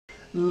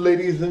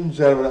Ladies and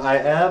gentlemen, I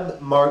am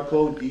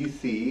Marco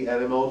DC,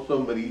 and I'm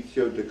also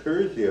Mauricio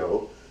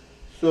DiCurzio.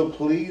 So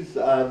please,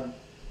 I'm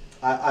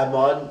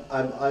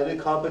on a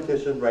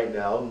competition right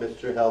now,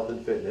 Mr. Health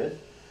and Fitness.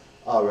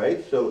 All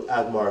right, so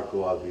as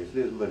Marco,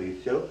 obviously, as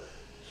Mauricio.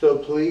 So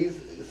please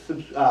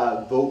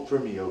vote for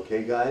me,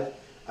 okay, guys?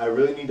 I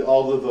really need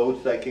all the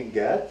votes I can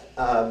get.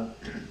 Now,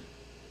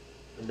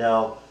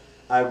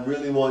 I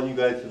really want you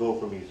guys to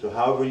vote for me. So,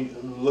 however, you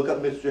look up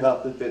Mr.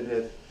 Health and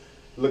Fitness,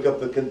 look up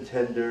the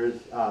contenders,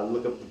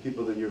 look up the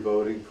people that you're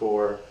voting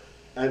for,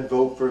 and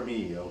vote for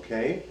me,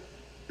 okay?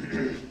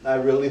 I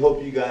really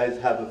hope you guys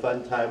have a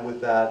fun time with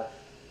that.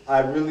 I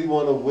really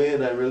want to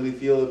win. I really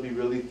feel it'd be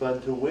really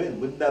fun to win.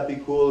 Wouldn't that be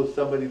cool if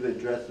somebody that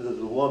dresses as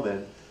a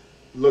woman,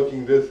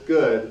 looking this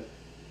good,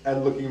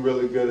 and looking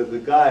really good as a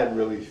guy and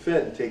really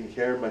fit and taking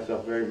care of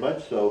myself very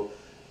much so,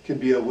 could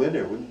be a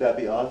winner? Wouldn't that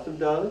be awesome,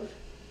 darling?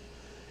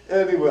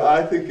 Anyway,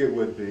 I think it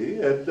would be,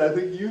 and I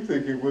think you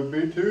think it would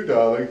be too,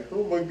 darling.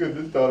 Oh my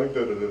goodness, darling.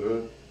 Da, da, da,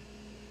 da.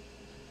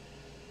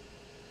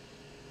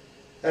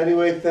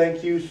 Anyway,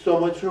 thank you so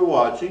much for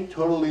watching.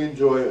 Totally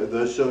enjoy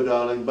the show,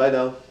 darling. Bye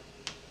now.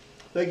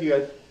 Thank you,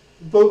 guys.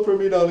 Vote for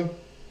me, darling.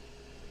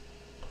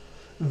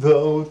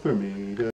 Vote for me.